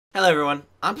Hello everyone,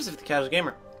 I'm Pacific the Casual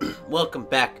Gamer. Welcome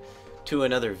back to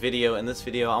another video. In this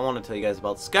video, I want to tell you guys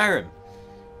about Skyrim.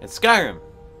 And Skyrim,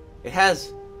 it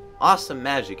has awesome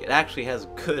magic. It actually has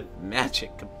good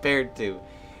magic compared to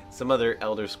some other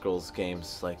Elder Scrolls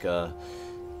games like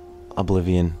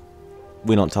Oblivion.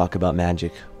 We don't talk about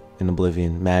magic in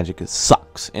Oblivion. Magic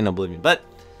sucks in Oblivion. But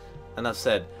enough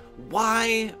said.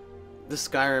 Why does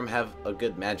Skyrim have a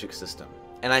good magic system?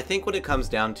 And I think what it comes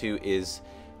down to is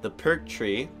the perk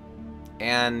tree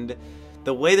and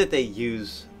the way that they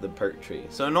use the perk tree.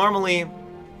 So normally,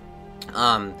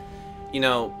 you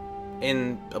know,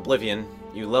 in Oblivion,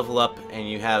 you level up and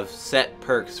you have set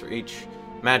perks for each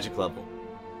magic level.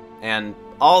 And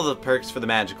all the perks for the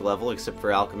magic level, except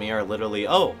for alchemy, are literally,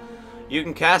 oh, you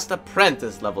can cast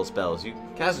apprentice level spells, you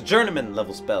can cast journeyman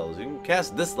level spells, you can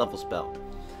cast this level spell.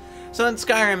 So in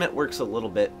Skyrim, it works a little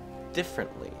bit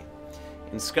differently.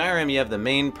 In Skyrim, you have the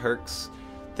main perks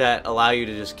that allow you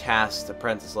to just cast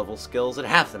apprentice level skills at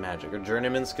half the magic, or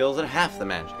journeyman skills at half the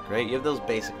magic, right? You have those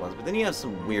basic ones, but then you have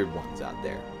some weird ones out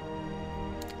there.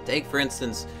 Take, for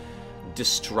instance,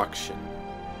 destruction.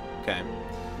 Okay.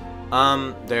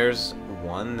 There's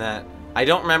one that I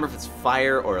don't remember if it's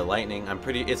fire or lightning.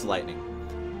 It's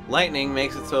lightning. Lightning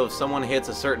makes it so if someone hits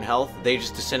a certain health, they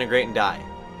just disintegrate and die.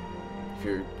 If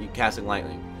you're casting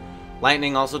lightning.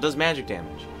 Lightning also does magic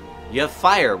damage. You have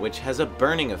fire, which has a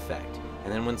burning effect.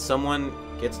 And then when someone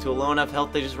gets to a low enough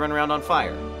health, they just run around on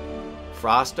fire.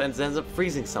 Frost ends up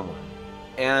freezing someone.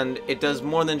 And it does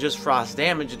more than just frost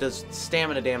damage, it does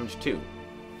stamina damage too.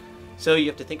 So you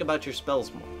have to think about your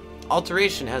spells more.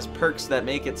 Alteration has perks that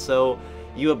make it so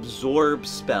you absorb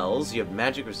spells, you have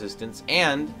magic resistance,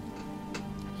 and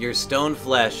your stone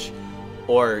flesh,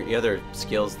 or the other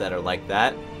skills that are like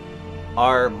that,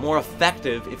 are more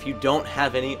effective if you don't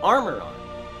have any armor on.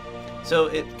 So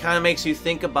it kind of makes you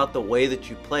think about the way that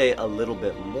you play a little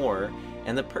bit more,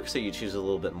 and the perks that you choose a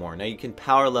little bit more. Now you can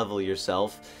power level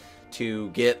yourself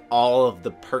to get all of the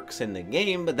perks in the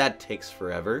game, but that takes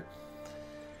forever.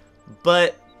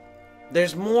 But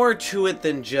there's more to it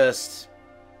than just,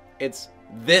 it's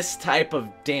this type of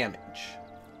damage,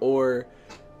 or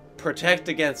protect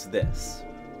against this.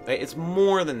 Right? It's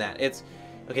more than that. It's,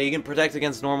 okay, you can protect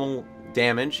against normal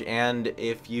damage, and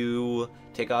if you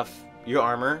take off your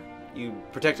armor, you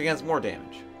protect against more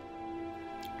damage.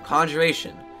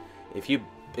 Conjuration. If you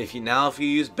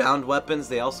use bound weapons,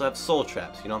 they also have soul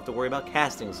traps. You don't have to worry about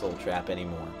casting soul trap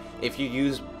anymore if you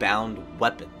use bound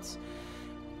weapons.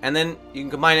 And then you can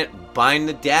combine it, bind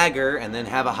the dagger, and then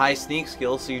have a high sneak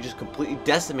skill, so you just completely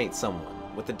decimate someone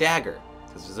with the dagger.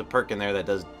 Because there's a perk in there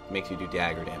that makes you do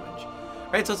dagger damage.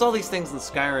 Right, so it's all these things in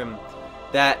Skyrim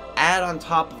that add on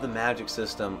top of the magic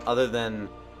system, other than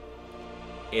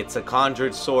it's a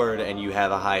conjured sword and you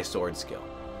have a high sword skill.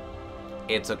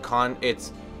 You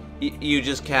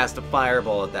just cast a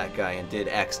fireball at that guy and did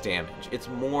X damage. It's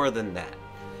more than that.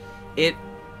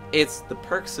 It's the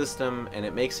perk system, and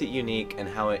it makes it unique, and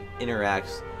how it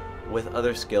interacts with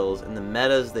other skills and the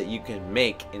metas that you can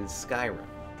make in Skyrim.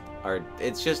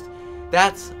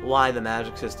 That's why the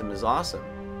magic system is awesome.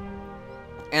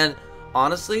 And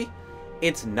honestly,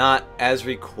 it's not as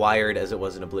required as it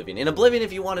was in Oblivion. In Oblivion,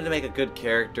 if you wanted to make a good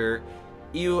character,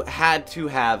 you had to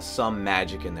have some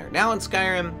magic in there. Now in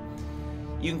Skyrim,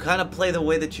 you can kind of play the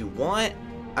way that you want.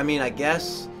 I mean, I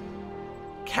guess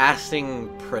casting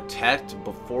Protect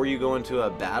before you go into a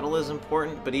battle is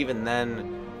important, but even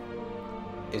then,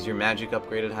 is your magic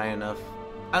upgraded high enough?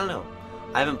 I don't know.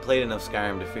 I haven't played enough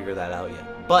Skyrim to figure that out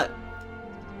yet. But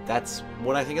that's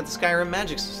what I think of the Skyrim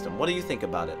magic system. What do you think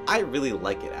about it? I really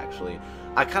like it, actually.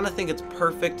 I kind of think it's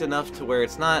perfect enough to where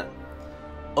it's not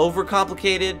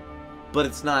overcomplicated, but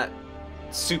it's not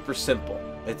super simple.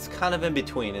 It's kind of in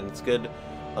between, and it's a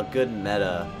good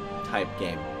meta type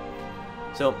game.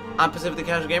 So, I'm Pacific the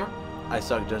Casual Gamer. I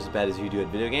suck just as bad as you do at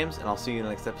video games, and I'll see you in the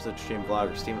next episode, stream,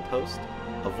 vlog, or Steam post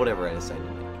of whatever I decide to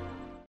make.